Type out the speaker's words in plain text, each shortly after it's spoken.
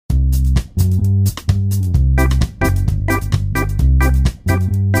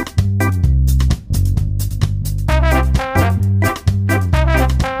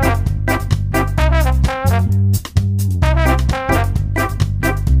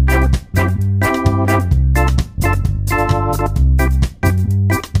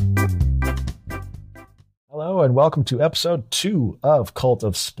welcome to episode 2 of Cult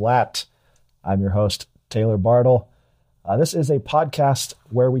of Splat. I'm your host, Taylor Bartle. This is a podcast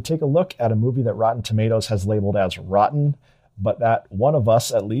where we take a look at a movie that Rotten Tomatoes has labeled as rotten, but that one of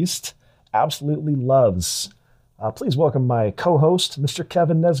us, at least, absolutely loves. Please welcome my co-host, Mr.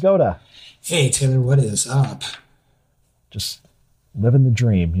 Kevin Nesgoda. Hey, Taylor, what is up? Just living the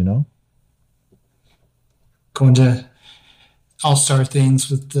dream, you know? Going to all-star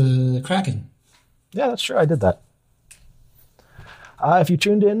things with the Kraken. Yeah, that's true. I did that. If you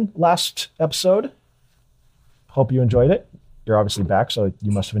tuned in last episode, hope you enjoyed it. You're obviously back, so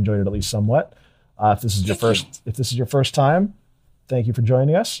you must have enjoyed it at least somewhat. If this is your first time, thank you for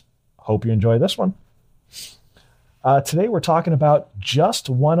joining us. Hope you enjoy this one. Today we're talking about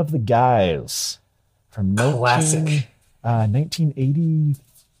Just One of the Guys from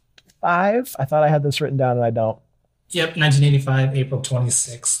 1985. I thought I had this written down and I don't. Yep, 1985, April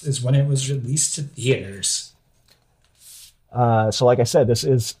 26th is when it was released to theaters. So like I said, this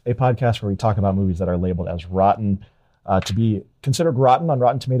is a podcast where we talk about movies that are labeled as rotten. To be considered rotten on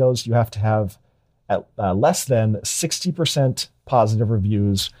Rotten Tomatoes, you have to have less than 60% positive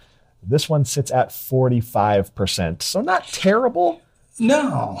reviews. This one sits at 45%. So not terrible.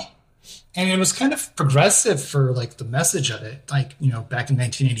 No. And it was kind of progressive for like the message of it, like, you know, back in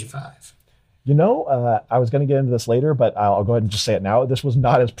 1985. You know, I was going to get into this later, but I'll go ahead and just say it now. This was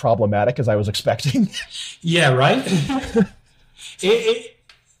not as problematic as I was expecting. Yeah, right? It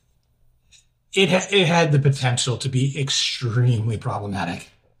had the potential to be extremely problematic.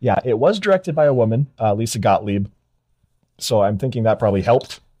 Yeah, it was directed by a woman, Lisa Gottlieb. So I'm thinking that probably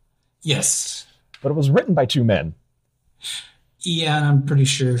helped. Yes. But it was written by two men. Yeah, and I'm pretty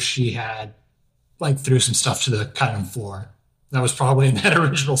sure she had, like, threw some stuff to the cutting floor. That was probably in that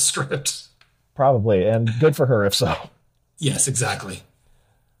original script. Probably, and good for her if so. Yes, exactly.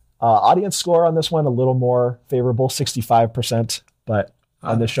 Audience score on this one, a little more favorable, 65%. But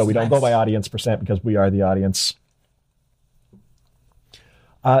on this show, we don't go by audience percent because we are the audience.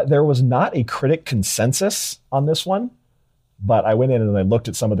 There was not a critic consensus on this one, but I went in and I looked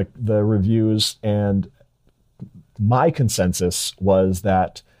at some of the reviews, and my consensus was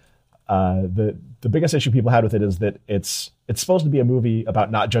that the biggest issue people had with it is that it's supposed to be a movie about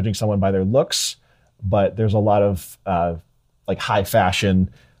not judging someone by their looks, but there's a lot of like high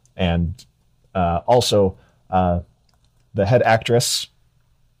fashion and also the head actress.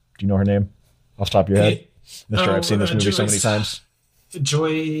 Do you know her name off the top of your head? Mister, I've seen this movie so many times.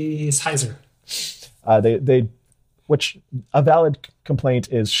 Joyce Heiser. Which a valid complaint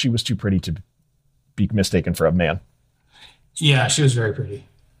is she was too pretty to be mistaken for a man. Yeah, she was very pretty.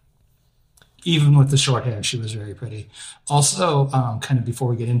 Even with the short hair, she was very pretty. Also, kind of before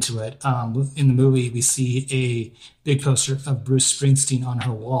we get into it, in the movie, we see a big poster of Bruce Springsteen on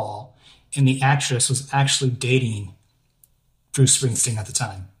her wall, and the actress was actually dating Bruce Springsteen at the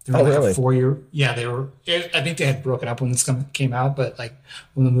time. They were really? A 4-year. Yeah, they were. I think they had broken up when this came out, but like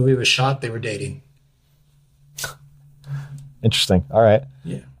when the movie was shot, they were dating. Interesting. All right.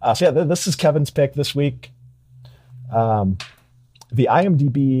 Yeah. This is Kevin's pick this week. The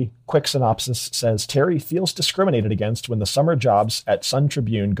IMDb quick synopsis says Terry feels discriminated against when the summer jobs at Sun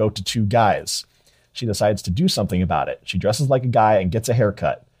Tribune go to two guys. She decides to do something about it. She dresses like a guy and gets a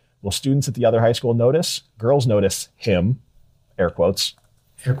haircut. Will students at the other high school notice? Girls notice him. Air quotes.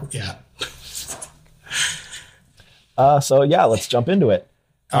 Yeah. Let's jump into it.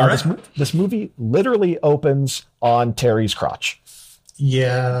 All right. This movie literally opens on Terry's crotch.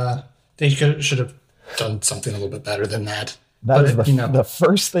 Yeah. They should have done something a little bit better than that. That is the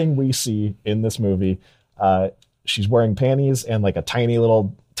first thing we see in this movie. She's wearing panties and like a tiny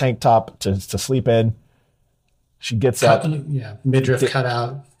little tank top to sleep in. She gets up. Yeah, midriff cut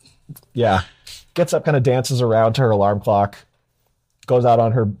out. Yeah. Gets up, kind of dances around to her alarm clock. Goes out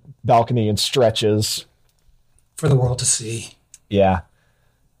on her balcony and stretches. For the world to see. Yeah.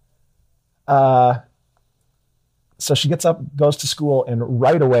 So she gets up, goes to school, and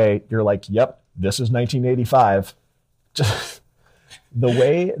right away you're like, yep, this is 1985. Just the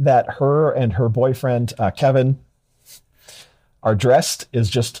way that her and her boyfriend Kevin are dressed is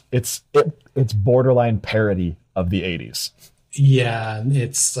just it's borderline parody of the 80s. Yeah,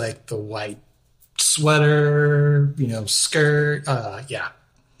 it's like the white sweater, skirt. Yeah,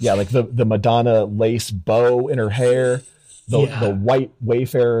 like the Madonna lace bow in her hair, the white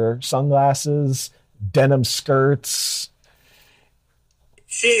Wayfarer sunglasses, denim skirts.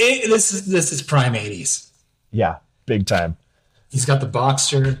 This is prime 80s. Yeah, big time. He's got the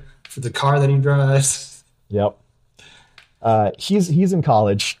Boxster for the car that he drives. Yep. He's in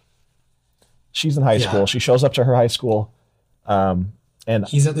college. She's in high school. She shows up to her high school. And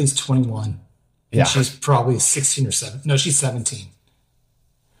he's at least 21. And she's probably 16 or 7. No, she's 17.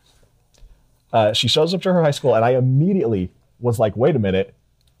 She shows up to her high school, and I immediately was like, wait a minute.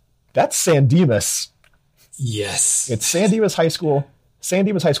 That's San Dimas. Yes. It's San Dimas High School. San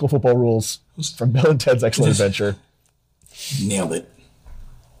Dimas High School football rules from Bill and Ted's Excellent Adventure. Nailed it.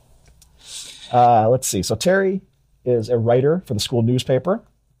 Let's see. So Terry is a writer for the school newspaper.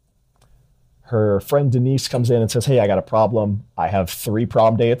 Her friend Denise comes in and says, hey, I got a problem. I have 3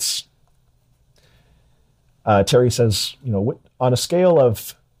 prom dates. Terry says, on a scale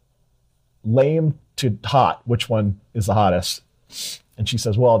of lame to hot, which one is the hottest? And she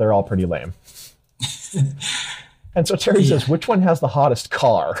says, well, they're all pretty lame. And so Terry says, which one has the hottest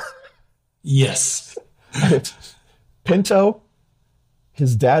car? Yes. It's Pinto,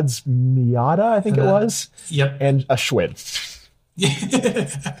 his dad's Miata, I think it was. Yep. And a Schwinn.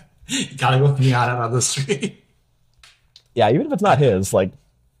 Gotta go with Miata out of the street. Yeah, even if it's not his, like,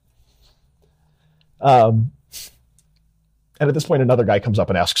 and at this point, another guy comes up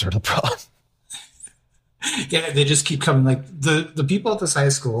and asks her to the prom. Yeah, they just keep coming. Like the people at this high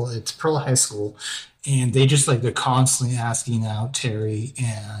school, it's Pearl High School, and they just like they're constantly asking out Terry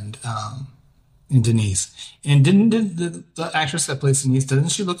and Denise. And didn't the actress that plays Denise, doesn't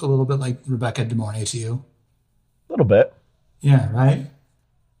she look a little bit like Rebecca De Mornay to you? A little bit. Yeah, right.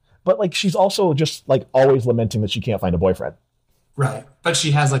 But like she's also just like always lamenting that she can't find a boyfriend. Right, but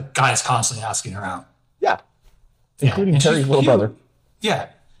she has like guys constantly asking her out. Yeah, including Terry's little brother. Yeah.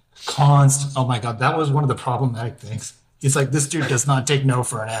 Constant. Oh my God, that was one of the problematic things. It's like this dude does not take no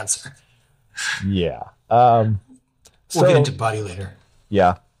for an answer. Yeah. We'll get into Buddy later.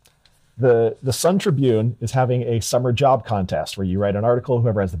 Yeah. The Sun Tribune is having a summer job contest where you write an article.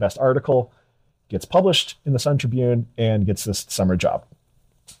 Whoever has the best article gets published in the Sun Tribune and gets this summer job.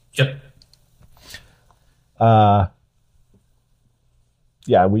 Yep.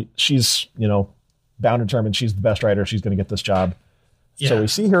 Yeah, she's, bound and determined she's the best writer. She's going to get this job. Yeah. So we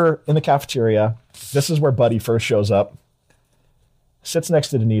see her in the cafeteria. This is where Buddy first shows up, sits next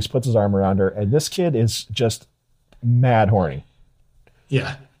to Denise, puts his arm around her, and this kid is just mad horny.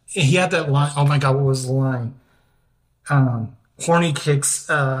 Yeah. He had that line. Oh my God, what was the line? Horny kicks.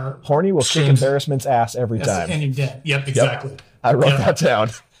 Horny will kick embarrassment's ass every time. And you're dead. Yep, exactly. Yep. I wrote that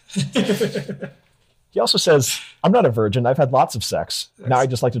down. He also says, I'm not a virgin. I've had lots of sex. Now I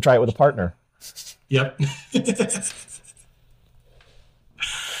just like to try it with a partner. Yep.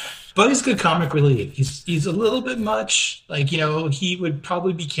 But he's good comic relief. He's a little bit much. Like, he would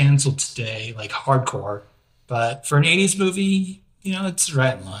probably be canceled today, like hardcore. But for an 80s movie, it's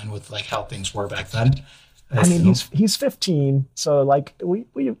right in line with like how things were back then. I mean, he's 15, so like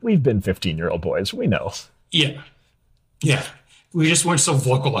we've been 15-year-old boys. We know. Yeah. Yeah. We just weren't so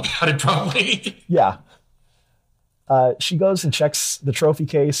vocal about it, probably. Yeah. She goes and checks the trophy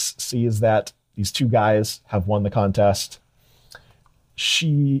case, sees that these 2 guys have won the contest.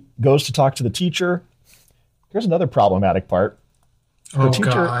 She goes to talk to the teacher. Here's another problematic part. The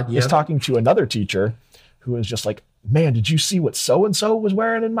teacher is talking to another teacher who is just like, man, did you see what so-and-so was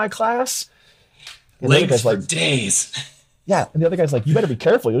wearing in my class? And legs for days. Yeah. And the other guy's like, you better be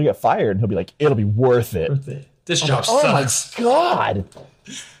careful. You'll get fired. And he'll be like, it'll be worth it. This job sucks. Oh my God.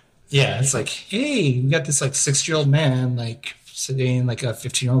 Yeah. It's like, hey, we got this like 6-year-old man like sitting like a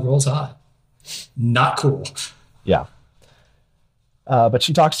 15-year-old girl's hot. Not cool. Yeah. But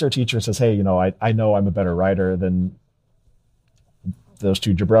she talks to her teacher and says, hey, I know I'm a better writer than those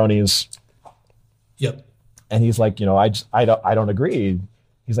 2 jabronis. Yep. And he's like, I don't agree.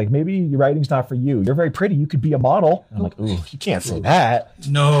 He's like, maybe your writing's not for you. You're very pretty. You could be a model. And I'm like, ooh, you can't say that.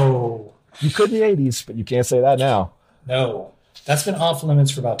 No. You could in the 80s, but you can't say that now. No. That's been off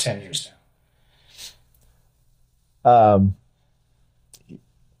limits for about 10 years now.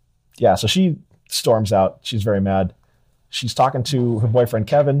 Yeah, so she storms out. She's very mad. She's talking to her boyfriend,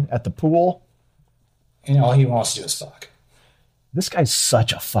 Kevin, at the pool. And all he wants to do is fuck. This guy's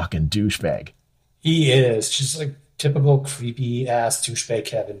such a fucking douchebag. He is. Just like typical creepy ass douchebag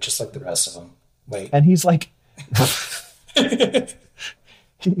Kevin, just like the rest of them. Wait. And he's like,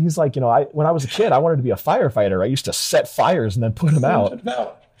 he's like, when I was a kid, I wanted to be a firefighter. I used to set fires and then put them out.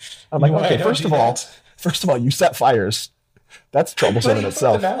 I'm like, okay, first of all, you set fires. That's troublesome in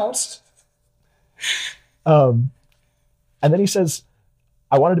itself. And then he says,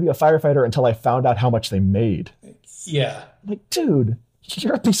 I wanted to be a firefighter until I found out how much they made. Yeah. I'm like, dude,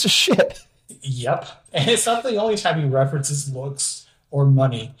 you're a piece of shit. Yep. And it's not the only time he references looks or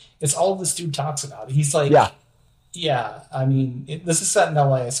money. It's all this dude talks about. He's like, yeah, I mean, this is set in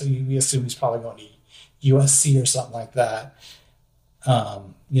LA, so we assume he's probably going to USC or something like that.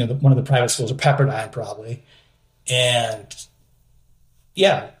 One of the private schools, or Pepperdine probably. And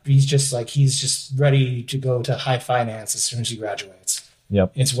Yeah, he's just ready to go to high finance as soon as he graduates.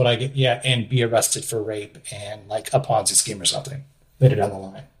 Yep. It's what I get. Yeah, and be arrested for rape and like a Ponzi scheme or something later down the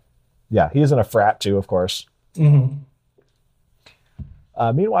line. Yeah, he's in a frat too, of course. Mm-hmm.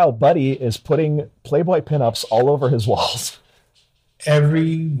 Meanwhile, Buddy is putting Playboy pinups all over his walls.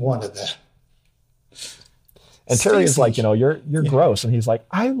 Every one of them. And Terry is like, you're gross. And he's like,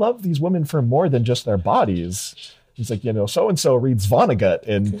 I love these women for more than just their bodies. He's like, so-and-so reads Vonnegut.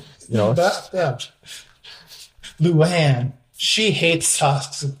 And, Luann, she hates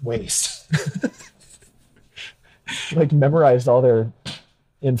toxic waste. Like memorized all their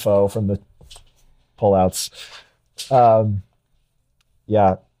info from the pullouts.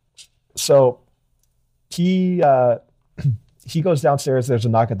 Yeah. So he goes downstairs. There's a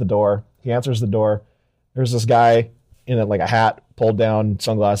knock at the door. He answers the door. There's this guy in a hat, pulled down,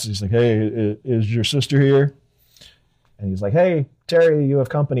 sunglasses. He's like, hey, is your sister here? And he's like, hey, Terry, you have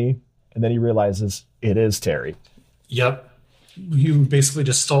company. And then he realizes it is Terry. Yep. You basically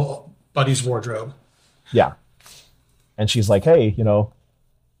just stole Buddy's wardrobe. Yeah. And she's like, hey,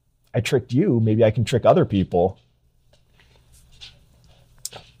 I tricked you. Maybe I can trick other people.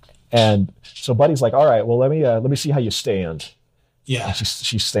 And so Buddy's like, all right, well, let me see how you stand. Yeah. And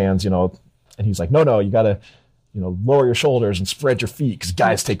she stands, and he's like, no, you got to, lower your shoulders and spread your feet because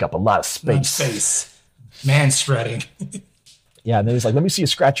guys take up a lot of space. Man spreading. Yeah. And then he's like, let me see you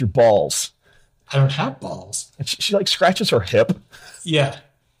scratch your balls. I don't have balls. And she like scratches her hip. Yeah.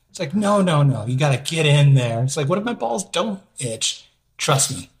 It's like, no. You got to get in there. It's like, what if my balls don't itch?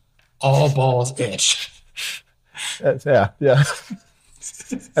 Trust me. All balls itch. Yeah.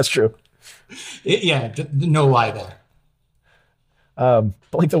 That's true. No lie there. But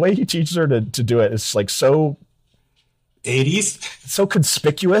like the way he teaches her to do it is like so 80s, so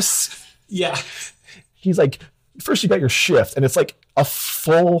conspicuous. Yeah. He's like, first you got your shift, and it's like a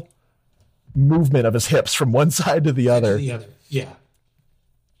full movement of his hips from one side to the other. Yeah.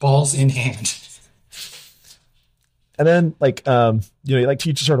 Balls in hand. And then he like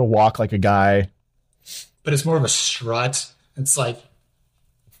teaches her to walk like a guy. But it's more of a strut. It's like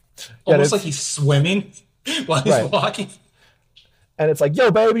almost like he's swimming while he's walking. And it's like, yo,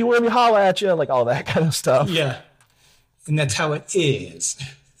 baby, let me holla at you, like all that kind of stuff. Yeah. And that's how it is.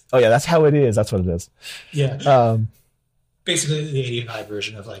 Oh, yeah, that's how it is. That's what it is. Yeah. Basically the 85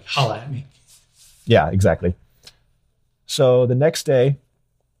 version of like, holla at me. Yeah, exactly. So the next day,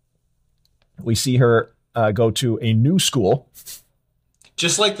 we see her go to a new school.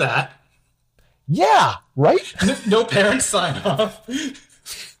 Just like that. Yeah, right? No parents sign off.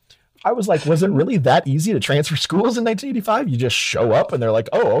 I was like, was it really that easy to transfer schools in 1985? You just show up and they're like,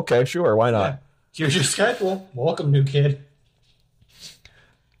 oh, okay, sure, why not? Yeah. Here's your schedule. Welcome, new kid.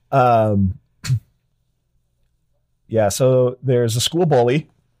 Yeah, so there's a school bully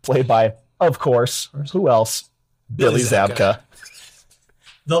played by, of course, who else? Billy Zabka.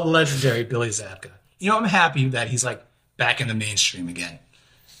 The legendary Billy Zabka. I'm happy that he's like back in the mainstream again.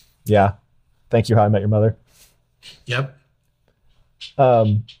 Yeah. Thank you, How I Met Your Mother. Yep.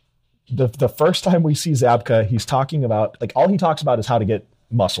 The first time we see Zabka, he's talking about, like, all he talks about is how to get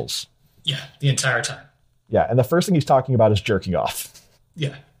muscles. Yeah, the entire time. Yeah, and the first thing he's talking about is jerking off.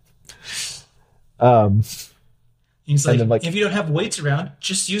 Yeah. He's like, if you don't have weights around,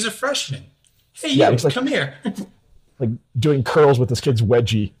 just use a freshman. Hey, come here. Like doing curls with this kid's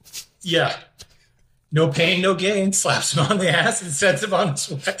wedgie. Yeah. No pain, no gain. Slaps him on the ass and sends him on his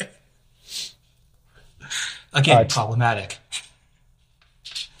way. Again, problematic.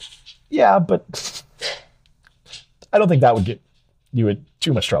 Yeah, but I don't think that would get you in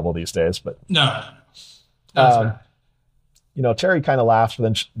too much trouble these days. But no. Terry kind of laughs,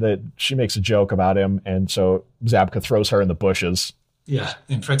 but then she makes a joke about him, and so Zabka throws her in the bushes. Yeah,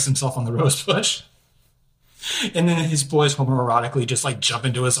 and pricks himself on the rose bush. And then his boys homoerotically just like jump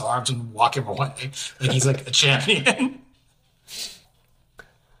into his arms and walk him away like he's like a champion.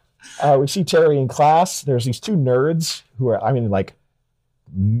 We see Terry in class. There's these two nerds who are, like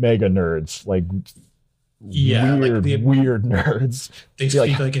mega nerds, like weird nerds. They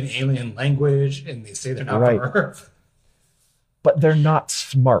speak like an alien language, and they say they're not from Earth. But they're not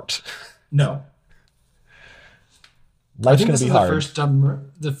smart. No. Life's going to be hard.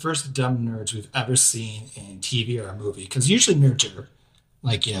 The first dumb nerds we've ever seen in TV or a movie. Because usually nerds are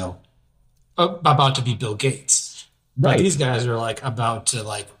like, about to be Bill Gates. Right. But these guys are like about to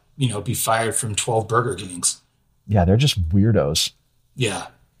be fired from 12 Burger Kings. Yeah, they're just weirdos. Yeah.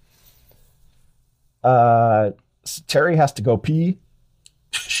 Terry has to go pee.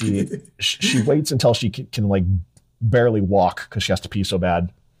 She waits until she can like barely walk because she has to pee so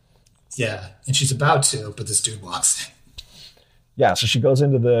bad. Yeah, and she's about to, but this dude walks in. Yeah, so she goes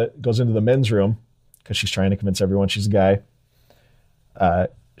into the men's room because she's trying to convince everyone she's a guy.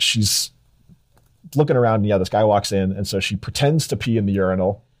 She's looking around, and yeah, this guy walks in, and so she pretends to pee in the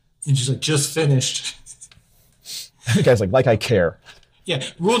urinal. And she's like, just finished. The guy's like I care. Yeah.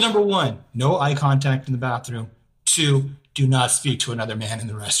 Rule number 1, no eye contact in the bathroom. 2, do not speak to another man in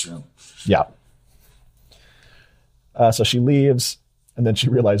the restroom. Yeah. So she leaves, and then she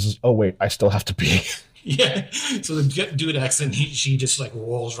realizes, oh, wait, I still have to pee. Yeah. So the dude accident, she just like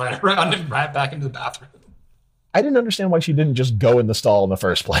rolls right around and right back into the bathroom. I didn't understand why she didn't just go in the stall in the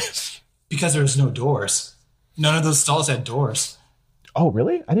first place. Because there was no doors. None of those stalls had doors. Oh,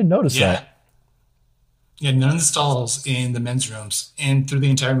 really? I didn't notice that. Yeah, none of the stalls in the men's rooms and through the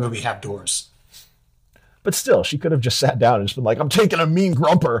entire movie have doors. But still, she could have just sat down and just been like, I'm taking a mean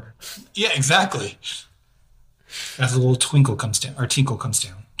grumper. Yeah, exactly. As a little tinkle comes down.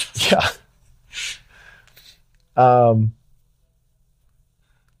 Yeah.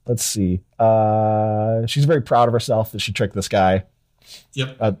 Let's see. She's very proud of herself that she tricked this guy.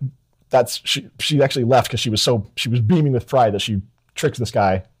 Yep. She actually left because she was beaming with pride that she tricked this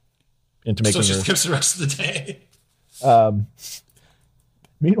guy into making. So she skips the rest of the day.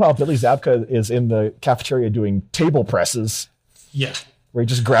 Meanwhile, Billy Zabka is in the cafeteria doing table presses. Yeah. Where he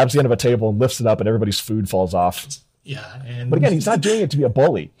just grabs the end of a table and lifts it up, and everybody's food falls off. Yeah. But again, he's not doing it to be a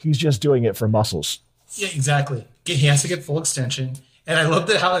bully. He's just doing it for muscles. Yeah, exactly. He has to get full extension. And I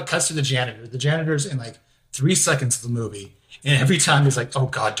love how it cuts to the janitor. The janitor's in like 3 seconds of the movie. And every time he's like, oh,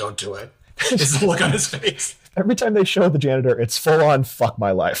 God, don't do it. It's the look on his face. Every time they show the janitor, it's full on fuck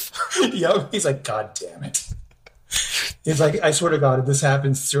my life. Yep. He's like, God damn it. He's like, I swear to God, if this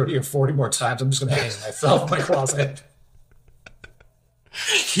happens 30 or 40 more times, I'm just going to hang myself in my closet.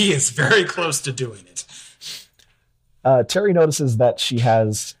 He is very close to doing it. Terry notices that she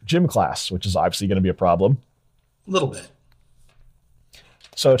has gym class, which is obviously going to be a problem. A little bit.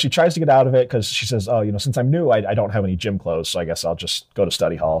 So she tries to get out of it because she says, oh, since I'm new, I don't have any gym clothes, so I guess I'll just go to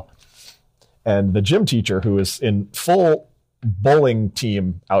study hall. And the gym teacher, who is in full bowling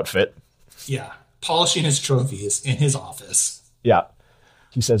team outfit. Yeah. Polishing his trophies in his office. Yeah.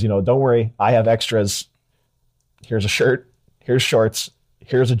 He says, don't worry, I have extras. Here's a shirt, here's shorts,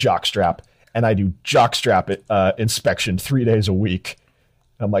 here's a jock strap. And I do jock strap inspection 3 days a week.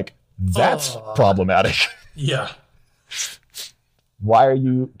 And I'm like, that's problematic. Yeah. Why are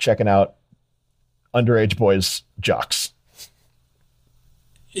you checking out underage boys' jocks?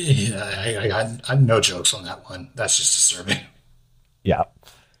 Yeah, I no jokes on that one. That's just disturbing. Yeah.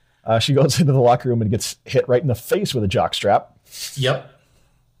 She goes into the locker room and gets hit right in the face with a jock strap. Yep.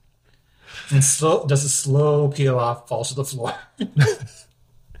 And does a slow peel off, falls to the floor.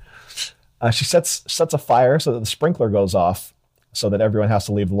 She sets a fire so that the sprinkler goes off so that everyone has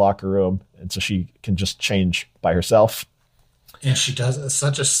to leave the locker room. And so she can just change by herself. And she does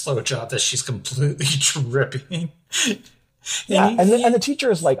such a slow job that she's completely dripping. Yeah, and the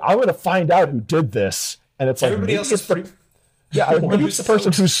teacher is like, I want to find out who did this. And it's like, everybody else is pretty... Yeah, maybe it's the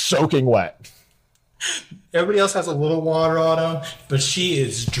person who's soaking wet. Everybody else has a little water on them, but she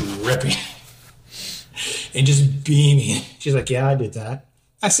is dripping. And just beaming. She's like, yeah, I did that.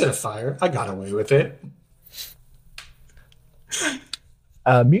 I set a fire. I got away with it.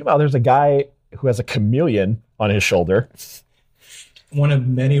 Meanwhile, there's a guy who has a chameleon on his shoulder. One of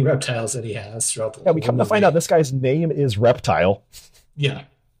many reptiles that he has throughout the Yeah, we come to find out this guy's name is Reptile. Yeah.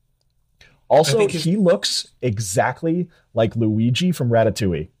 Also, he looks exactly like Luigi from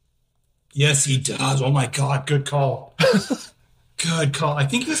Ratatouille. Yes, he does. Oh my God, good call. Good call. I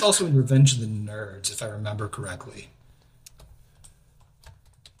think he was also in Revenge of the Nerds, if I remember correctly.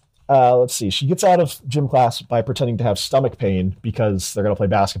 Let's see. She gets out of gym class by pretending to have stomach pain because they're going to play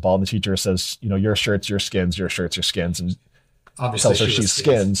basketball. And the teacher says, your shirts, your skins, your shirts, your skins. And obviously tells her she's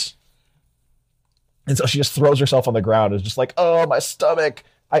skins. And so she just throws herself on the ground and is just like, oh, my stomach.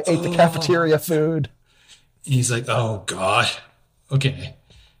 I ate the cafeteria food. And he's like, oh, God. Okay.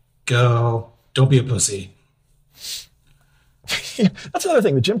 Go. Don't be a pussy. That's another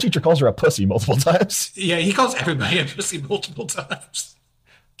thing. The gym teacher calls her a pussy multiple times. Yeah, he calls everybody a pussy multiple times.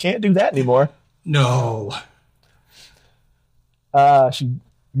 Can't do that anymore. No. She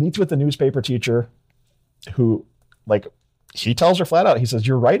meets with the newspaper teacher who, he tells her flat out, he says,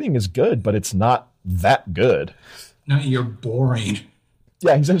 your writing is good, but it's not that good. No, you're boring.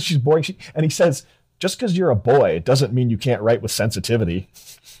 Yeah, he says she's boring. And he says, just because you're a boy doesn't mean you can't write with sensitivity.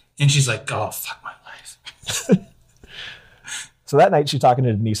 And she's like, oh, fuck my life. So that night she's talking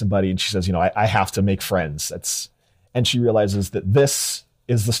to Denise and Buddy, and she says, I have to make friends. And she realizes that this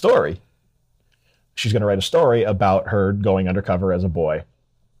is the story. She's going to write a story about her going undercover as a boy.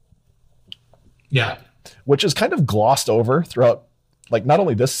 Yeah. which is kind of glossed over throughout, like, not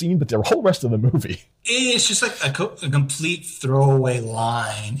only this scene, but the whole rest of the movie. It's just like a complete throwaway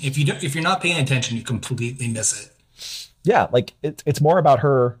line. If you're not paying attention, you completely miss it. Yeah, like it's more about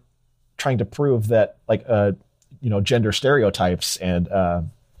her trying to prove that, like, gender stereotypes and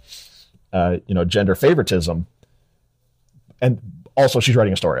gender favoritism, and also she's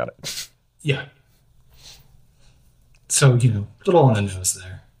writing a story on it. Yeah. So, little on the nose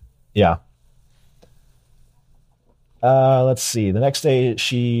there. Yeah. Let's see. The next day,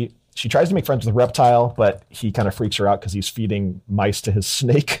 she tries to make friends with Reptile, but he kind of freaks her out because he's feeding mice to his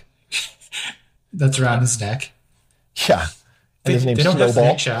snake. That's around his neck. Yeah. And his name's they don't Snowball.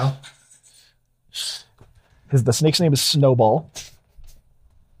 have snake chow. The snake's name is Snowball.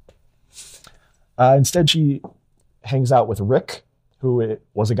 Instead, she hangs out with Rick, who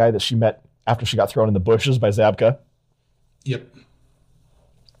was a guy that she met after she got thrown in the bushes by Zabka. Yep.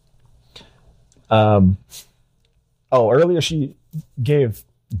 Earlier she gave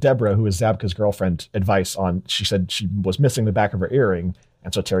Deborah, who is Zabka's girlfriend, advice on, she said she was missing the back of her earring.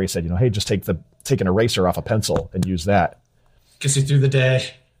 And so Terry said, hey, just take an eraser off a pencil and use that. Gets you through the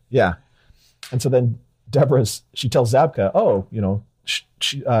day. Yeah. And so then she tells Zabka,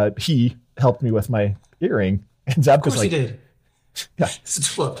 he helped me with my earring. And Zabka's like, he did. Yeah. He's a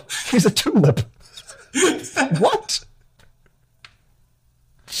tulip. He's a tulip. What?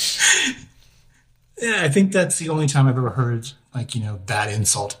 Yeah, I think that's the only time I've ever heard, that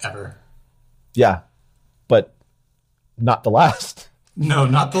insult ever. Yeah. But not the last. No,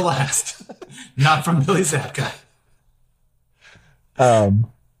 not the last. Not from Billy Zabka.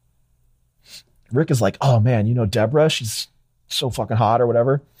 Rick is like, oh man, Deborah, she's so fucking hot or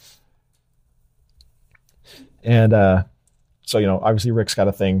whatever. And so, obviously Rick's got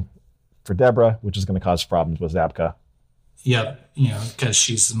a thing for Deborah, which is going to cause problems with Zabka. Yep, because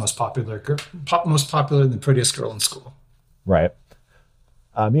she's the most popular girl, most popular and the prettiest girl in school. Right.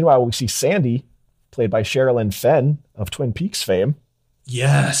 Meanwhile, we see Sandy, played by Sherilyn Fenn of Twin Peaks fame.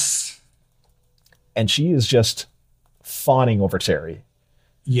 Yes. And she is just fawning over Terry.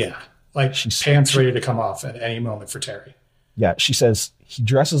 Yeah. Like she's pants ready to come off at any moment for Terry. Yeah. She says he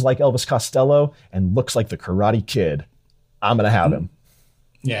dresses like Elvis Costello and looks like the Karate Kid. I'm going to have him.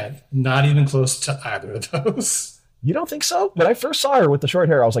 Yeah. Not even close to either of those. You don't think so? When I first saw her with the short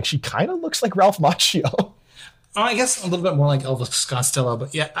hair, I was like, she kind of looks like Ralph Macchio. I guess a little bit more like Elvis Costello,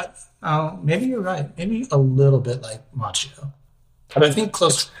 but yeah, maybe you're right. Maybe a little bit like Macchio. But I think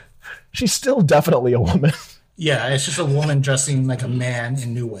close. She's still definitely a woman. Yeah, it's just a woman dressing like a man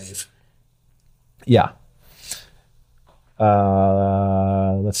in New Wave. Yeah.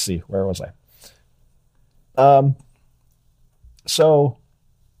 Let's see. Where was I? So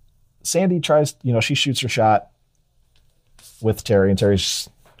Sandy tries, she shoots her shot with Terry, and Terry's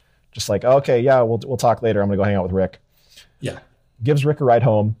just like, okay, yeah, we'll talk later. I'm going to go hang out with Rick. Yeah. Gives Rick a ride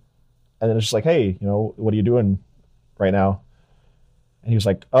home. And then it's just like, hey, what are you doing right now? And he was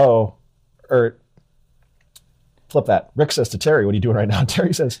like, flip that. Rick says to Terry, what are you doing right now? And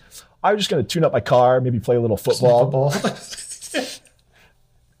Terry says, I'm just going to tune up my car, maybe play a little football. It's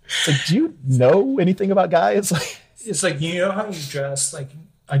like, do you know anything about guys? It's like, you know how you dress? Like,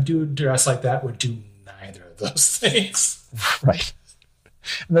 I do dress like that, would do neither of those things. Right.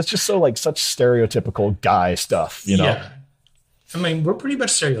 And that's just so such stereotypical guy stuff, Yeah. I mean, we're pretty much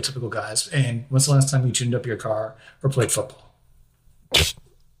stereotypical guys. And when's the last time you tuned up your car or played football?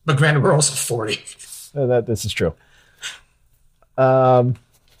 But granted, we're also 40. This is true. That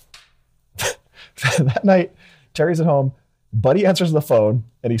night, Terry's at home. Buddy answers the phone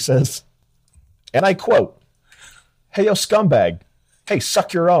and he says, and I quote, "Hey, yo, scumbag. Hey,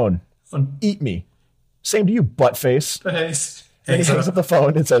 suck your own. Eat me. Same to you, buttface." And he hangs up the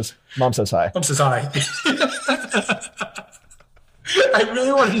phone and says, Mom says hi. Mom says hi. I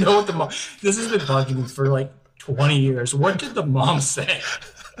really want to know what the mom... This has been bugging me for 20 years. What did the mom say?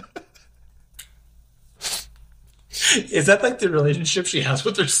 Is that the relationship she has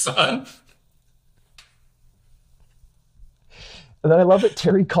with her son? And then I love that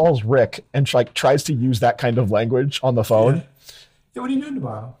Terry calls Rick and tries to use that kind of language on the phone. Yeah, what are you doing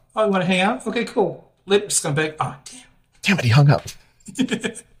tomorrow? Oh, you want to hang out? Okay, cool. Later, scumbag. Oh, damn. Damn it, he hung up.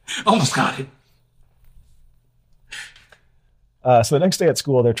 Almost got it. So the next day at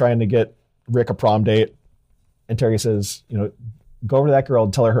school, they're trying to get Rick a prom date. And Terry says, go over to that girl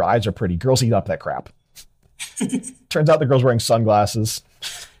and tell her eyes are pretty. Girls eat up that crap. Turns out the girl's wearing sunglasses.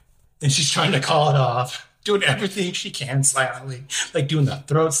 And she's trying to call it off. Doing everything she can silently. Doing the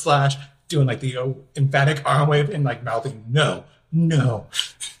throat slash. Doing the emphatic arm wave and mouthing, no.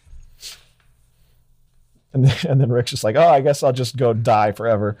 And then Rick's just like, oh, I guess I'll just go die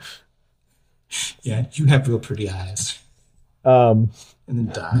forever. Yeah, you have real pretty eyes. Um, And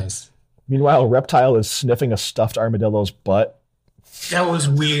then dies. Meanwhile, Reptile is sniffing a stuffed armadillo's butt. That was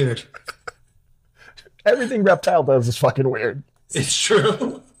weird. Everything Reptile does is fucking weird. It's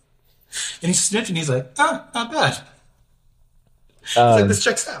true. And he's sniffing. He's like, oh, not bad. He's like, this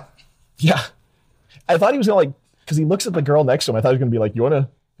checks out. Yeah. I thought he was going to because he looks at the girl next to him. I thought he was going to be like, you want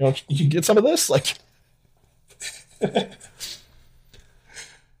to get some of this? Like,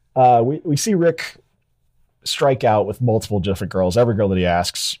 we see Rick strike out with multiple different girls, every girl that he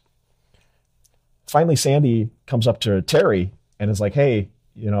asks. Finally, Sandy comes up to Terry and is like, hey,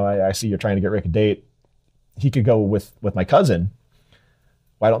 I see you're trying to get Rick a date. He could go with my cousin.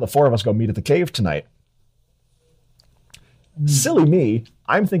 Why don't the four of us go meet at the cave tonight? Silly me.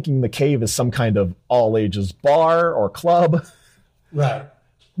 I'm thinking the cave is some kind of all ages bar or club. Right.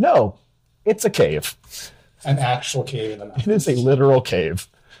 No, it's a cave. An actual cave in the mountains. It is a literal cave.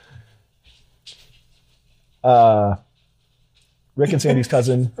 Rick and Sandy's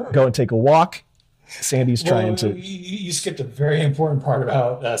cousin go and take a walk. Sandy's trying to... You skipped a very important part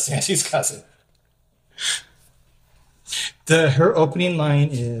about Sandy's cousin. Her opening line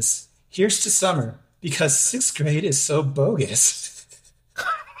is, here's to summer, because 6th grade is so bogus.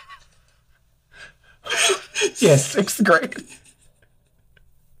 Yes, 6th grade.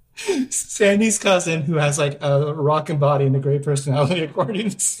 Sandy's cousin, who has like a rockin' body and a great personality, according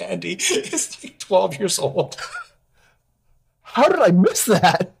to Sandy, is like 12 years old. How did I miss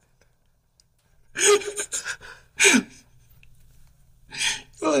that?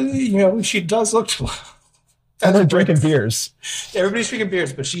 Well, she does look 12. And they're drinking beers. Everybody's drinking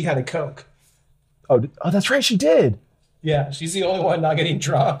beers, but she had a Coke. Oh, that's right. She did. Yeah, she's the only one not getting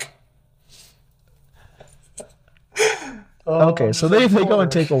drunk. Okay, so they go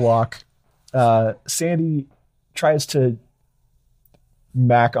and take a walk. Sandy tries to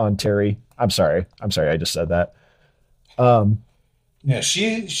mac on Terry. I'm sorry. I just said that. Yeah,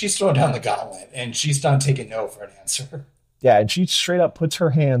 she's throwing down the gauntlet, and she's not taking no for an answer. Yeah, and she straight up puts her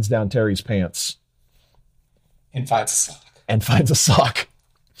hands down Terry's pants. And finds a sock.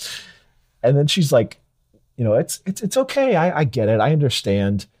 And then she's like, it's okay. I get it. I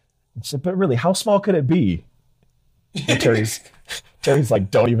understand. But really, how small could it be? And Terry's like,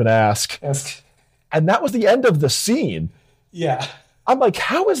 don't even ask. And that was the end of the scene. Yeah. I'm like,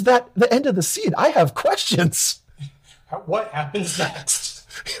 how is that the end of the scene? I have questions. What happens next?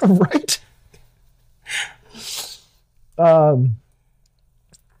 Right?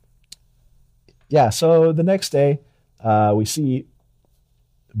 Yeah, so the next day, we see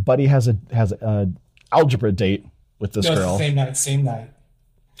Buddy has a algebra date with this girl. Same night.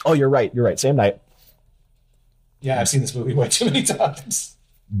 Oh, you're right. Same night. Yeah, I've seen this movie way too many times.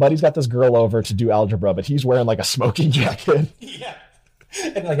 Buddy's got this girl over to do algebra, but he's wearing like a smoking jacket. Yeah.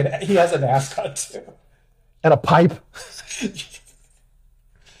 And he has an ascot too. And a pipe.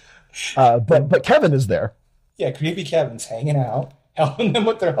 But Kevin is there. Yeah, creepy Kevin's hanging out, helping them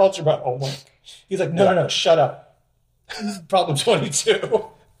with their algebra homework. He's like, no, shut up. Problem 22.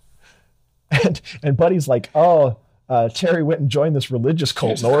 And Buddy's like, Terry went and joined this religious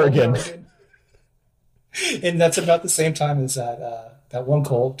cult in Oregon. And that's about the same time as that one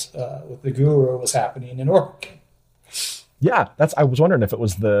cult with the guru was happening in Oregon. Yeah, I was wondering if it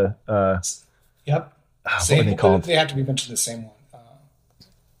was the... Yep. What are they called? They have to be mentioned the same one. I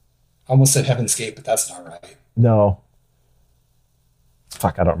almost said Heaven's Gate, but that's not right. No.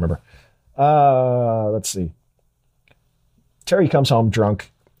 Fuck, I don't remember. Let's see. Terry comes home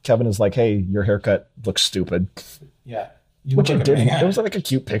drunk. Kevin is like, hey, your haircut looks stupid. Yeah. Which it didn't. It was like a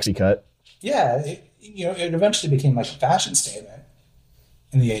cute pixie cut. Yeah. It eventually became like a fashion statement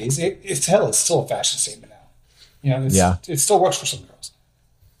in the 80s. It's still a fashion statement now. It still works for some girls.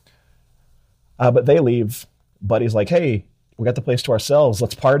 But they leave. Buddy's like, hey, we got the place to ourselves.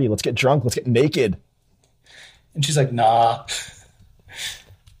 Let's party. Let's get drunk. Let's get naked. And she's like, nah.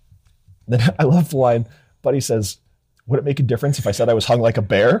 Then I love the line. Buddy says, would it make a difference if I said I was hung like a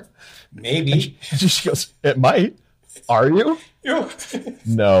bear? Maybe. And she goes, it might. Are you?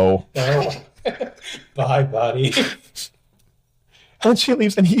 No. Bye, buddy. And she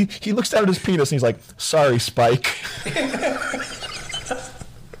leaves, and he looks down at his penis, and he's like, sorry, Spike.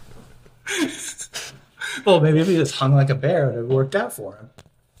 Well, maybe if he just hung like a bear, it would have worked out for him.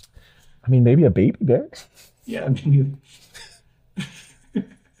 I mean, maybe a baby bear? Yeah, maybe.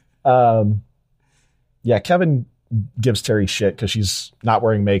 Yeah, Kevin gives Terry shit because she's not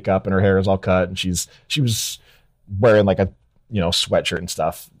wearing makeup and her hair is all cut, and she was wearing like a sweatshirt and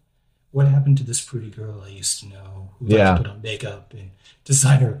stuff. What happened to this pretty girl I used to know who liked to put on makeup and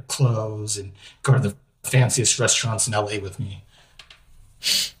designer clothes and go to the fanciest restaurants in LA with me?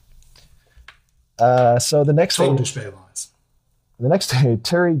 So the next Total day, douchebag lines.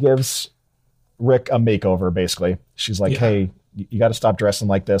 Terry gives Rick a makeover, basically. She's like, hey, you got to stop dressing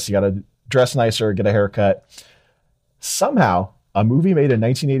like this. You got to dress nicer, get a haircut. Somehow, a movie made in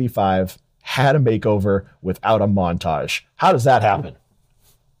 1985 had a makeover without a montage. How does that happen?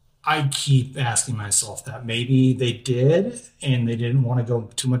 I keep asking myself that. Maybe they did, and they didn't want to go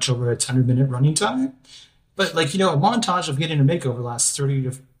too much over its 100-minute running time. But, like, a montage of getting a makeover lasts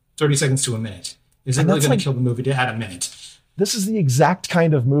 30 seconds to a minute. Is it really going to kill the movie to add a minute? This is the exact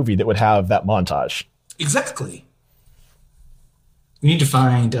kind of movie that would have that montage. Exactly. We need to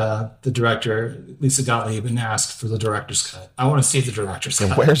find the director, Lisa Gottlieb, and ask for the director's cut. I want to see the director's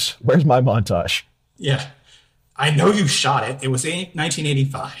cut. Where's my montage? Yeah. I know you shot it. It was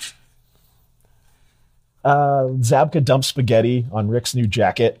 1985. Zabka dumps spaghetti on Rick's new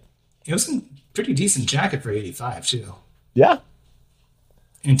jacket. It was a pretty decent jacket for 85, too. Yeah.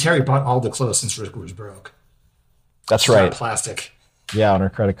 And Terry bought all the clothes since Rick was broke. That's right. Plastic. Yeah, on her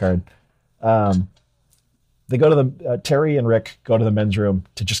credit card. They go to the Terry and Rick go to the men's room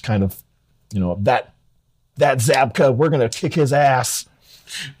to just kind of, that Zabka, we're gonna kick his ass.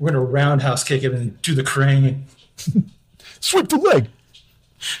 We're gonna roundhouse kick him and do the crane. Sweep the leg.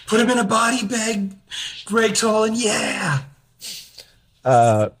 Put him in a body bag, Greg Tolan, yeah.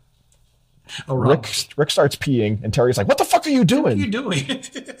 Rick starts peeing, and Terry's like, "What the fuck are you doing? What are you doing?"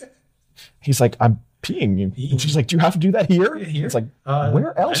 He's like, "I'm peeing." And she's like, "Do you have to do that here?" Here? It's like,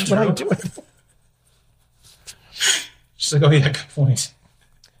 where else would I do it? She's like, "Oh yeah, good point."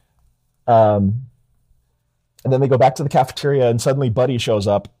 And then they go back to the cafeteria, and suddenly Buddy shows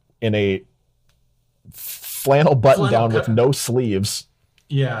up in a flannel button-down with no sleeves.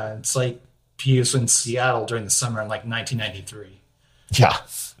 Yeah, it's like he was in Seattle during the summer in like 1993. Yeah.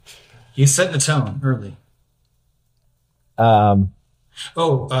 He's setting the tone early. You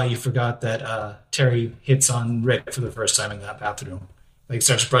forgot that Terry hits on Rick for the first time in that bathroom. Like,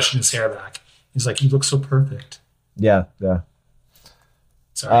 starts brushing his hair back. He's like, "You look so perfect." Yeah.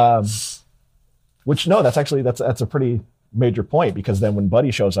 Sorry. Which, no, that's a pretty major point, because then when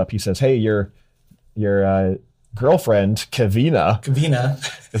Buddy shows up, he says, "Hey, your girlfriend Kavina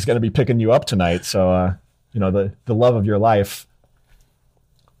is going to be picking you up tonight. So, the love of your life."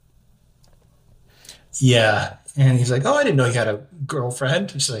 Yeah. And he's like, "Oh, I didn't know you had a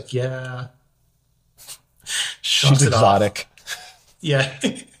girlfriend." And she's like, "Yeah." She's exotic. Yeah.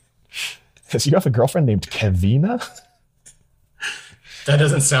 Does you have a girlfriend named Kavina? That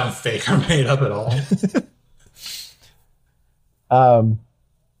doesn't sound fake or made up at all.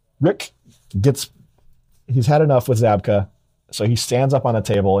 Rick he's had enough with Zabka, so he stands up on a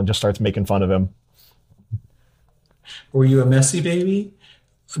table and just starts making fun of him. "Were you a messy baby?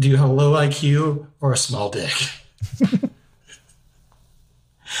 Do you have a low IQ or a small dick?"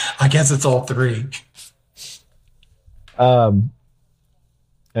 I guess it's all three.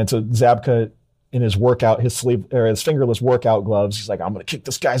 And so Zabka, in his fingerless workout gloves, he's like, "I'm going to kick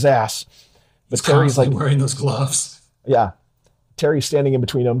this guy's ass." But He's Terry's like wearing those gloves. Yeah. Terry's standing in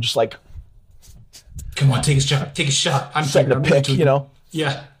between them, just like, "Come on, take a shot. I'm setting a pick,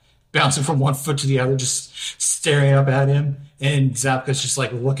 Yeah. Bouncing from one foot to the other, just staring up at him. And Zabka's just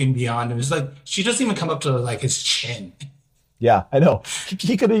like looking beyond him. It's like, she doesn't even come up to like his chin. Yeah, I know.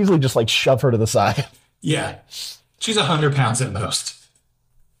 He could easily just like shove her to the side. Yeah. She's 100 pounds at most.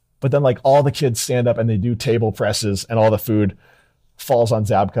 But then like all the kids stand up and they do table presses, and all the food falls on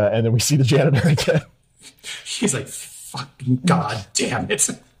Zabka, and then we see the janitor again. He's like, "Fucking God damn it."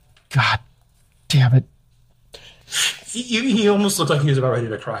 God damn it. He almost looked like he was about ready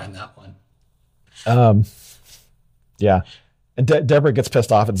to cry on that one. Yeah. And Deborah gets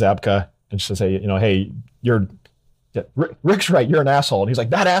pissed off at Zabka, and she says, "Hey, Rick's right. You're an asshole." And he's like,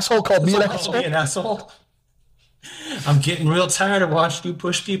 "That asshole called me an asshole? I'm getting real tired of watching you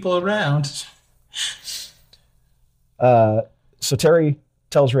push people around." So Terry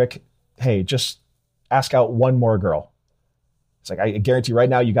tells Rick, "Hey, just ask out one more girl." It's like, "I guarantee right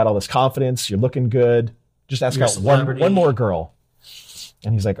now you got all this confidence. You're looking good. Just ask out one more girl."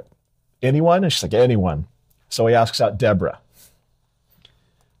 And he's like, "Anyone?" And she's like, "Anyone." So he asks out Deborah.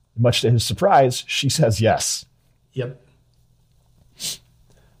 Much to his surprise, she says yes. Yep.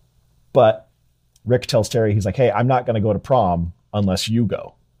 But Rick tells Terry, he's like, "Hey, I'm not going to go to prom unless you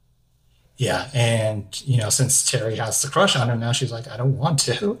go." Yeah, and, since Terry has the crush on her now, she's like, "I don't want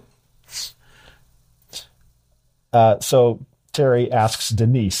to." So Terry asks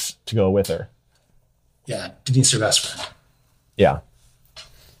Denise to go with her. Yeah, Denise, her best friend. Yeah.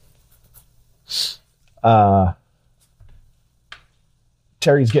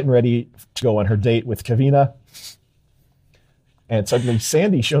 Terry's getting ready to go on her date with Kavina. And suddenly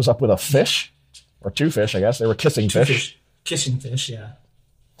Sandy shows up with a fish. or two fish, I guess. They were kissing fish. Kissing fish, yeah.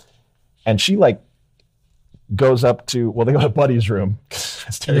 And she like goes up to, well, they go to Buddy's room.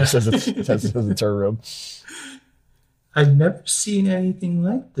 As Terry says it's her room. I've never seen anything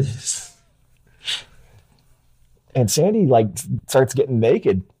like this. And Sandy like starts getting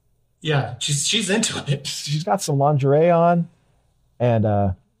naked. Yeah, she's into it. She's got some lingerie on, and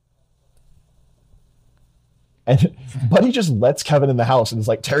Buddy just lets Kevin in the house and is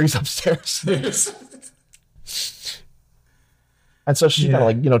like, Terry's upstairs. And so she's gotta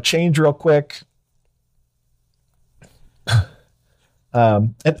like, change real quick.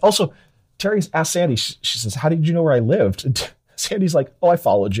 And also Terry's asked Sandy, she says, how did you know where I lived? And Sandy's like, oh, I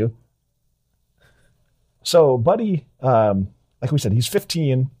followed you. So Buddy, like we said, he's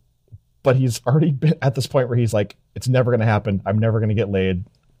 15, but he's already been at this point where he's like, it's never going to happen. I'm never going to get laid.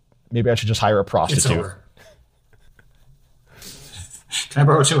 Maybe I should just hire a prostitute. It's over. Can I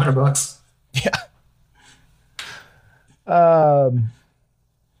borrow $200? Yeah.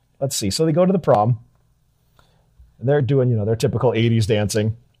 Let's see. So they go to the prom. And they're doing, their typical 80s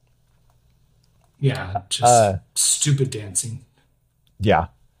dancing. Yeah, just stupid dancing. Yeah.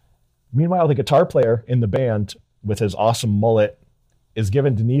 Meanwhile, the guitar player in the band with his awesome mullet is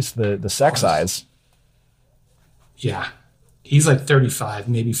giving Denise the sex eyes. Yeah. He's like 35,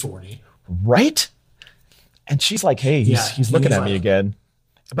 maybe 40. Right? And she's like, hey, he's looking at me again.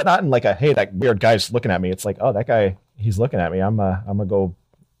 But not in like a, hey, that weird guy's looking at me. It's like, oh, that guy, he's looking at me. I'm going to go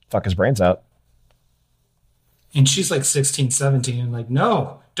fuck his brains out. And she's like 16, 17. And like,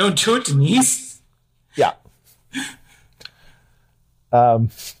 no, don't do it, Denise. Yeah.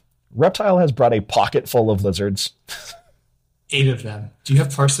 Reptile has brought a pocket full of lizards. 8 of them. Do you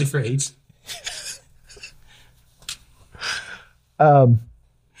have parsley for 8?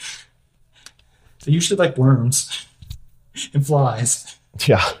 They usually like worms and flies.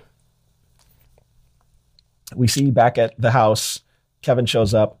 Yeah. We see back at the house, Kevin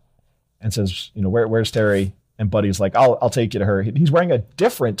shows up and says, where's Terry? And Buddy's like, I'll take you to her. He's wearing a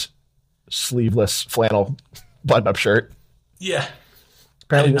different sleeveless flannel button-up shirt. Yeah.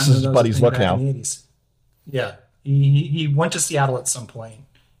 Apparently this is Buddy's look now. Yeah. He went to Seattle at some point.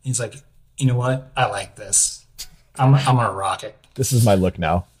 He's like, you know what? I like this. I'm going to rock it. This is my look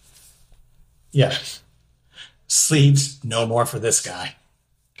now. Yeah. Sleeves, no more for this guy.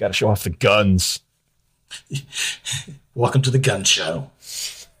 Got to show off the guns. Welcome to the gun show.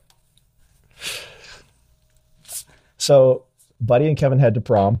 So Buddy and Kevin head to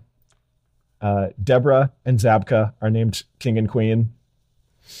prom. Deborah and Zabka are named king and queen.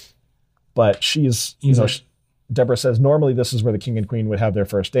 But Deborah says, normally this is where the king and queen would have their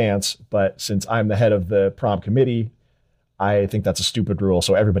first dance. But since I'm the head of the prom committee, I think that's a stupid rule.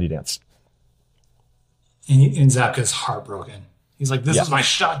 So everybody dance. And Zabka's heartbroken. He's like, this is my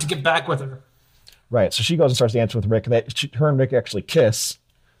shot to get back with her. Right. So she goes and starts dancing with Rick. Her and Rick actually kiss.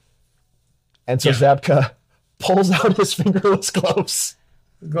 And so Zabka pulls out his fingerless gloves.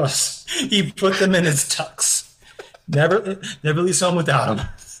 He put them in his tux. Never leaves home without them.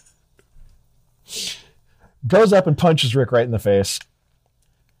 Goes up and punches Rick right in the face.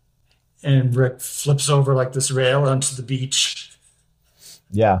 And Rick flips over like this rail onto the beach.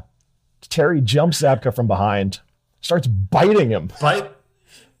 Yeah. Terry jumps Zabka from behind, starts biting him.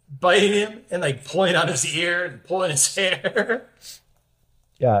 Biting him and like pulling out his ear and pulling his hair.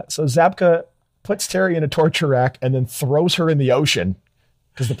 Yeah. So Zabka puts Terry in a torture rack and then throws her in the ocean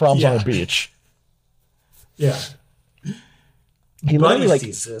because the prom's on a beach. Yeah. He literally like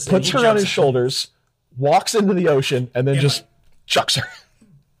puts her on his shoulders, walks into the ocean, and then just chucks her.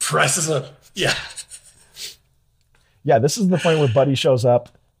 Presses her. Yeah. Yeah, this is the point where Buddy shows up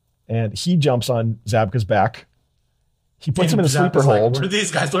and he jumps on Zabka's back. He puts him in a sleeper hold. Where do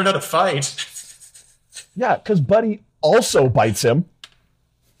these guys learn how to fight? Yeah, because Buddy also bites him.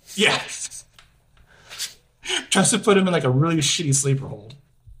 Yeah. Tries to put him in like a really shitty sleeper hold.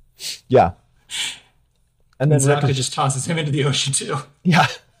 Yeah. And then Zabka just tosses him into the ocean too. Yeah.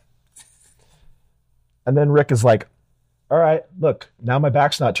 And then Rick is like, all right, look, now my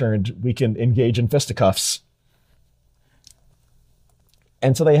back's not turned. We can engage in fisticuffs.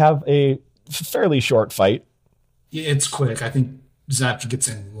 And so they have a fairly short fight. Yeah, it's quick. I think Zabka gets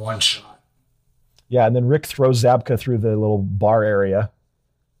in one shot. Yeah, and then Rick throws Zabka through the little bar area.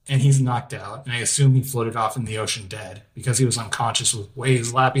 And he's knocked out. And I assume he floated off in the ocean dead because he was unconscious with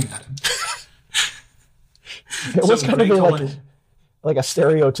waves lapping at him. It was kind of like a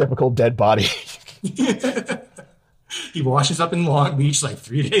stereotypical dead body. He washes up in Long Beach like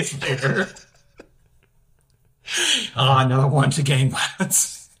 3 days later. Another one to gang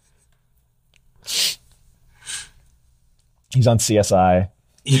violence. He's on CSI.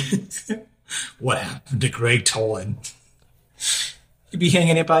 What happened to Greg Tolan? He'd be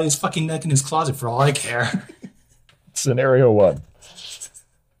hanging it by his fucking neck in his closet for all I care. Scenario one.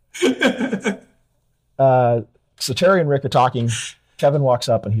 So Terry and Rick are talking. Kevin walks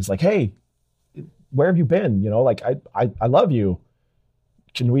up and he's like, "Hey, where have you been? You know, like I love you.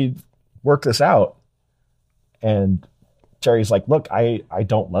 Can we work this out?" And Terry's like, "Look, I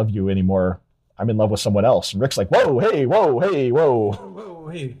don't love you anymore. I'm in love with someone else." And Rick's like, "Whoa, hey, whoa, hey, whoa." Whoa,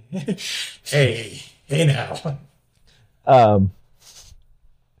 hey, hey now.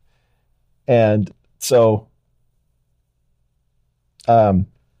 And so,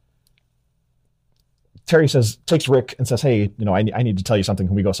 Terry takes Rick and says, "Hey, you know, I need to tell you something.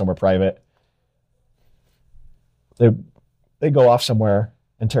 Can we go somewhere private?" They go off somewhere,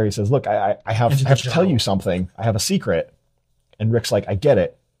 and Terry says, "Look, I have to tell you something. I have a secret." And Rick's like, "I get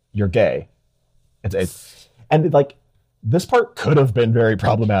it. You're gay." And like, this part could have been very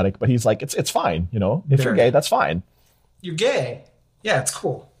problematic, but he's like, it's fine. You know, if you're gay, that's fine. You're gay. Yeah, it's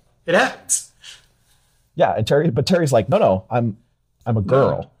cool. It happens. Yeah. And Terry's like, no, I'm a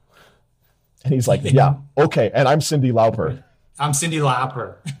girl. No. And he's like, yeah, okay. And I'm Cyndi Lauper. I'm Cyndi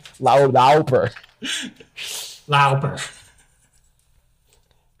Lauper. Lauper.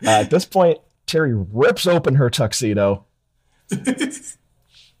 At this point, Terry rips open her tuxedo.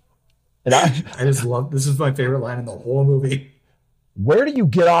 And I just love, this is my favorite line in the whole movie. "Where do you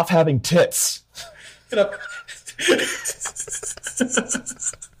get off having tits?"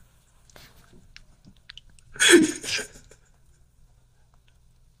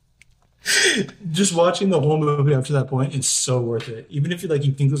 Just watching the whole movie up to that point is so worth it. Even if you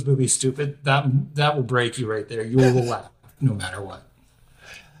think this movie is stupid, that will break you right there. You will laugh no matter what.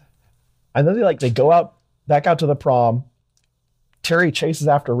 And then they go back out to the prom. Terry chases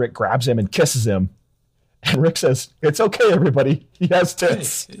after Rick, grabs him, and kisses him. And Rick says, "It's okay, everybody. He has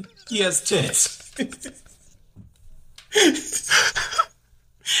tits." He has tits. And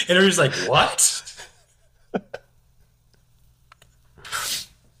everybody's like, "What?"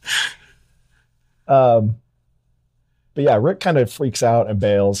 But yeah, Rick kind of freaks out and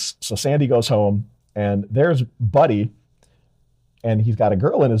bails. So Sandy goes home, and there's Buddy, and he's got a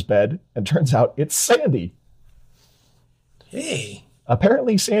girl in his bed, and turns out it's Sandy. Hey.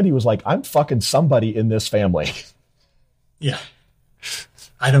 Apparently Sandy was like, "I'm fucking somebody in this family." Yeah.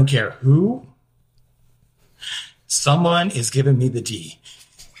 I don't care who. Someone is giving me the D.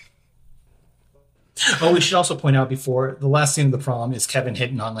 Oh, we should also point out before the last scene of the prom is Kevin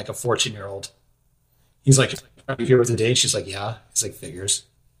hitting on a 14-year-old. He's like, "Are you here with the date?" She's like, "Yeah." He's like, "Figures."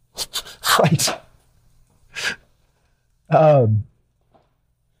 Right.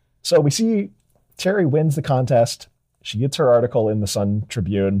 So we see Terry wins the contest. She gets her article in the Sun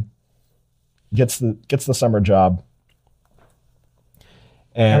Tribune, gets the summer job.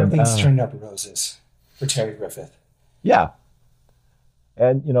 And everything's turned up roses for Terry Griffith. Yeah.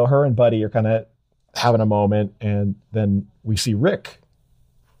 And, you know, her and Buddy are kind of having a moment. And then we see Rick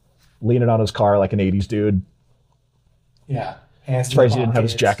leaning on his car like an 80s dude. Yeah. Surprised he didn't have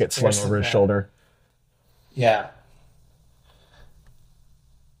his jacket slung over his shoulder. Yeah.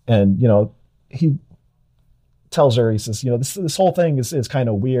 And, you know, he tells her, he says, "You know, this whole thing is kind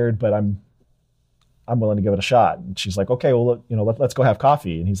of weird, but I'm willing to give it a shot." And she's like, "Okay, well, you know, let's go have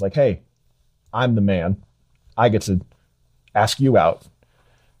coffee." And he's like, "Hey, I'm the man. I get to ask you out,"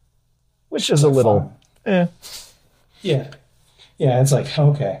 which is a little, Yeah. Yeah. It's like,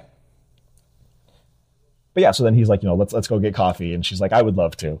 okay. But yeah, so then he's like, "You know, let's go get coffee." And she's like, "I would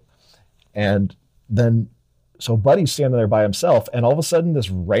love to." And then, so Buddy's standing there by himself, and all of a sudden this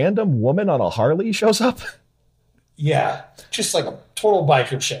random woman on a Harley shows up. Yeah. Just like a total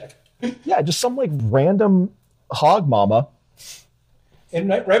biker chick. Yeah, just some random hog mama. And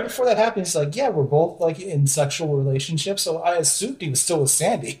right before that happened, he's like, "Yeah, we're both in sexual relationships." So I assumed he was still with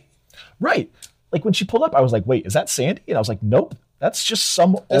Sandy. Right. When she pulled up, I was like, "Wait, is that Sandy?" And I was like, "Nope, that's just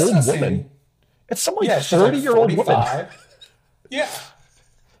some old woman." Sandy. It's some 30-year-old woman. Yeah.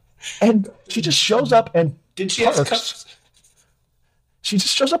 And she just shows up and did she parks. She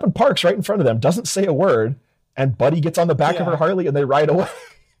just shows up and parks right in front of them, doesn't say a word, and Buddy gets on the back of her Harley and they ride away.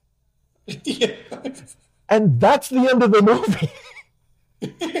 Yeah. And that's the end of the movie.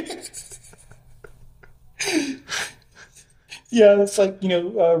 Yeah, it's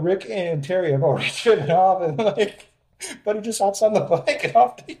Rick and Terry have already driven off, and Buddy just hops on the bike and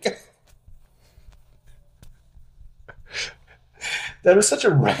off they go. That was such a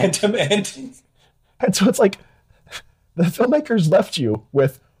random ending. And so it's like the filmmakers left you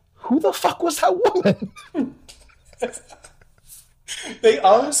with, who the fuck was that woman? They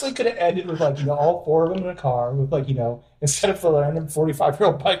honestly could have ended with like, all four of them in a car with like, instead of the random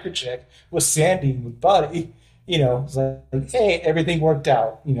 45-year-old biker chick with Sandy with Buddy, it's like, hey, everything worked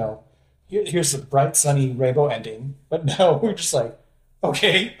out, here's the bright sunny rainbow ending. But no, we're just like,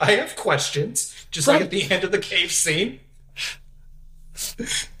 okay, I have questions. Just like Right. at the end of the cave scene.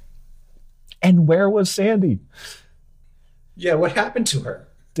 And where was Sandy? Yeah, what happened to her?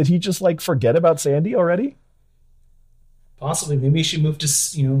 Did he just like forget about Sandy already? Possibly, maybe she moved to,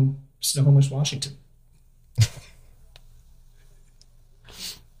 Snohomish, Washington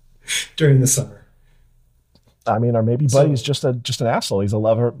during the summer. I mean, or maybe So Buddy's just an asshole. He's a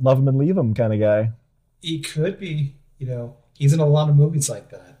love him and leave him kind of guy. he could be, he's in a lot of movies like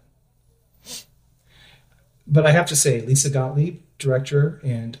that. But I have to say, Lisa Gottlieb, director,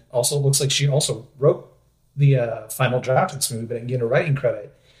 and also looks like she also wrote the final draft of this movie, but didn't get a writing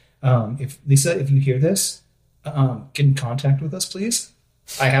credit. If Lisa, if you hear this, get in contact with us, please.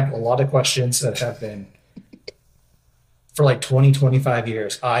 I have a lot of questions that have been for like 20, 25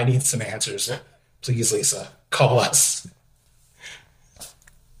 years. I need some answers. Please, Lisa, call us.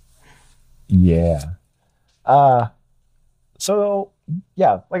 Yeah. So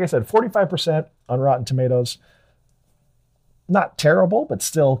yeah, like I said, 45% on Rotten Tomatoes. Not terrible, but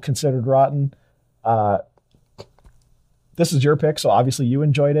still considered rotten. This is your pick, so obviously you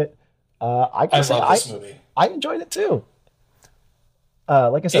enjoyed it. I I can say love this movie. I enjoyed it too.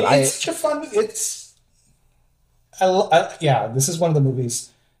 Like I said, It's such a fun. Yeah. This is one of the movies.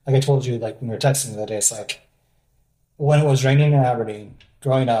 Like I told you, like when we were texting the other day, it's like when it was raining in Aberdeen.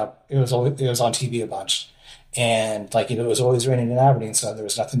 Growing up, it was on TV a bunch, and like it was always raining in Aberdeen, so there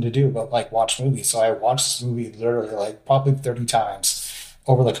was nothing to do but like watch movies. So I watched this movie literally like probably 30 times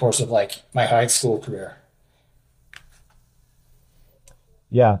over the course of like my high school career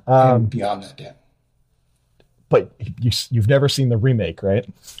yeah. and beyond that. Yeah, But you've never seen the remake, right?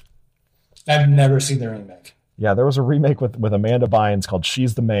 I've never seen the remake. Yeah, there was a remake with Amanda Bynes called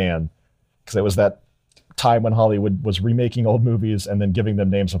She's the Man, because it was that time when Hollywood was remaking old movies and then giving them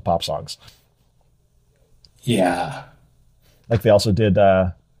names of pop songs. Yeah, Like they also did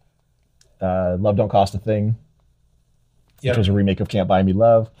Love Don't Cost a Thing, which yeah. was a remake of Can't Buy Me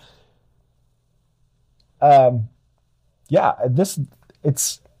Love. Yeah,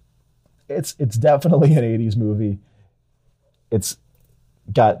 it's definitely an 80s movie. It's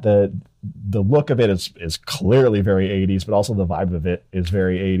got the look of it is clearly very 80s, but also the vibe of it is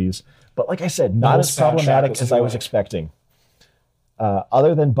very 80s. But like I said, not whole as soundtrack problematic was as I was annoying. expecting.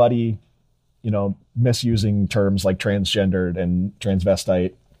 Other than Buddy, misusing terms like transgendered and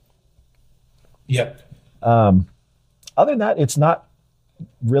transvestite. Yep. Other than that, it's not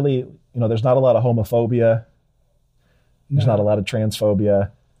really, there's not a lot of homophobia. There's not a lot of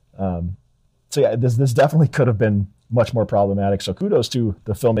transphobia. So yeah, this definitely could have been much more problematic. So kudos to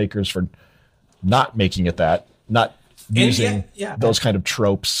the filmmakers for not making it that, not using those kind of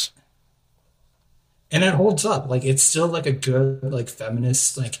tropes. And it holds up. Like it's still like a good, like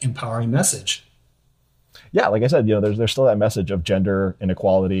feminist, like empowering message. Yeah, like I said, there's still that message of gender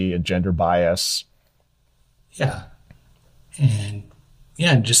inequality and gender bias. Yeah. And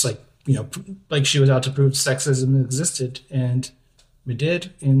yeah, just like, like she was out to prove sexism existed and it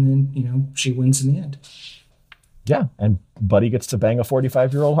did. And then, she wins in the end. Yeah, and Buddy gets to bang a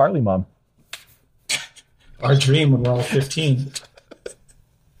 45-year-old Harley mom. Our dream when we're all 15.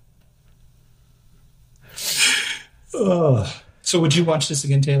 So would you watch this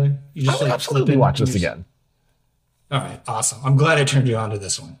again, Taylor? You I would absolutely watch this again. All right, awesome. I'm glad I turned you on to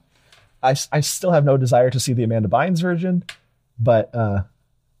this one. I still have no desire to see the Amanda Bynes version, but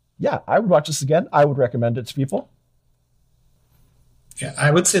yeah, I would watch this again. I would recommend it to people. Yeah,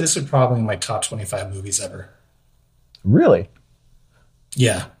 I would say this would probably be my top 25 movies ever. Really?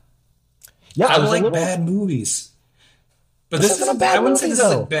 Yeah. Yeah, I there's a like little- bad movies. But This this isn't is a bad I wouldn't say movie, this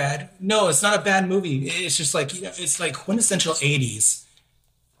is though. a bad. No, it's not a bad movie. It's just like, it's like quintessential 80s.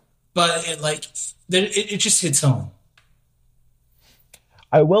 But it just hits home.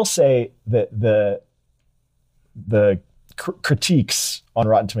 I will say that the critiques on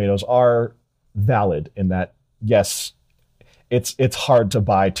Rotten Tomatoes are valid in that, yes, it's hard to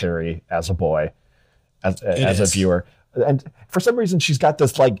buy Terry as a boy, as a is. viewer, and for some reason she's got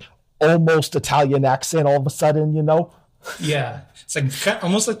this like almost Italian accent all of a sudden, Yeah. It's like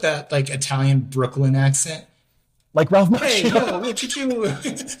almost like that like Italian Brooklyn accent. like Ralph Hey, Macchio. yo, what you doing?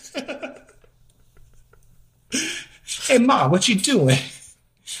 Hey, Ma, what you doing?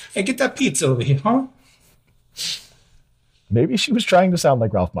 Hey, get that pizza over here, huh? Maybe she was trying to sound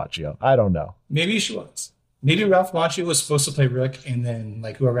like Ralph Macchio. I don't know. Maybe she was. Maybe Ralph Macchio was supposed to play Rick, and then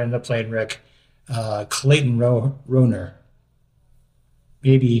like whoever ended up playing Rick, Clayton Roner.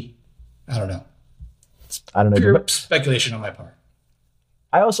 maybe, I don't know. I don't know. Pure speculation on my part.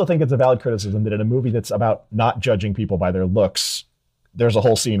 I also think it's a valid criticism that in a movie that's about not judging people by their looks, there's a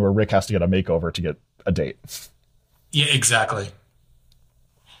whole scene where Rick has to get a makeover to get a date. Yeah, exactly.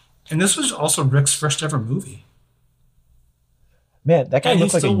 And this was also Rick's first ever movie. Man, that guy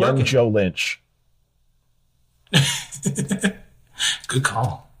looks like a young working. Joe Lynch. Good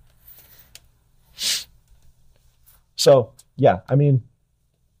call. So, yeah, I mean,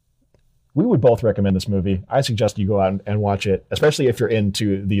 we would both recommend this movie. I suggest you go out and watch it, especially if you're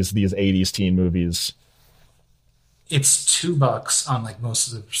into these 80s teen movies. It's $2 on like most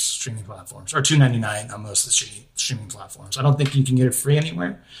of the streaming platforms, or $2.99 on most of the streaming platforms. I don't think you can get it free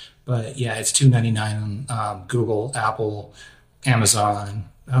anywhere, but yeah, it's $2.99 on Google, Apple, Amazon,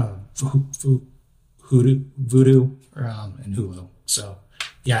 Vudu, and Hulu. So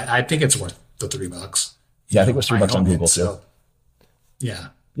yeah, I think it's worth the $3. Yeah, I think it was $3 on Google too. So, yeah.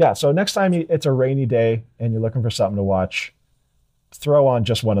 Yeah, so next time it's a rainy day and you're looking for something to watch, throw on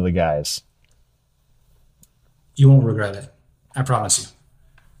just one of the guys. You won't regret it. I promise you.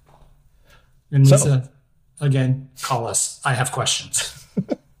 And Lisa, again, call us. I have questions.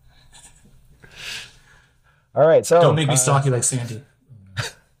 All right, so don't make me stalk you like Sandy.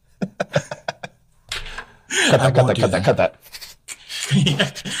 Cut that.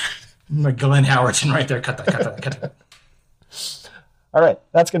 Yeah. Like Glenn Howerton right there. Cut that. All right,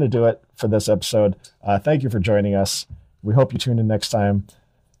 that's going to do it for this episode. Thank you for joining us. We hope you tune in next time.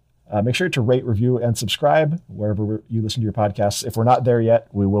 Make sure to rate, review, and subscribe wherever you listen to your podcasts. If we're not there yet,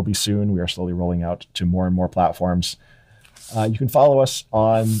 we will be soon. We are slowly rolling out to more and more platforms. You can follow us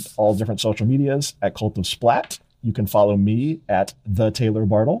on all different social medias at Cult of Splat. You can follow me at The Taylor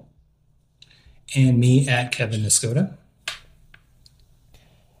Bartle. And me at Kevin Niscoda.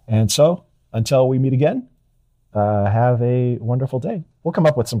 And so, until we meet again, have a wonderful day. We'll come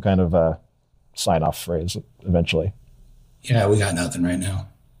up with some kind of sign-off phrase eventually. Yeah, we got nothing right now.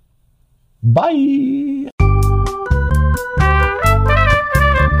 Bye.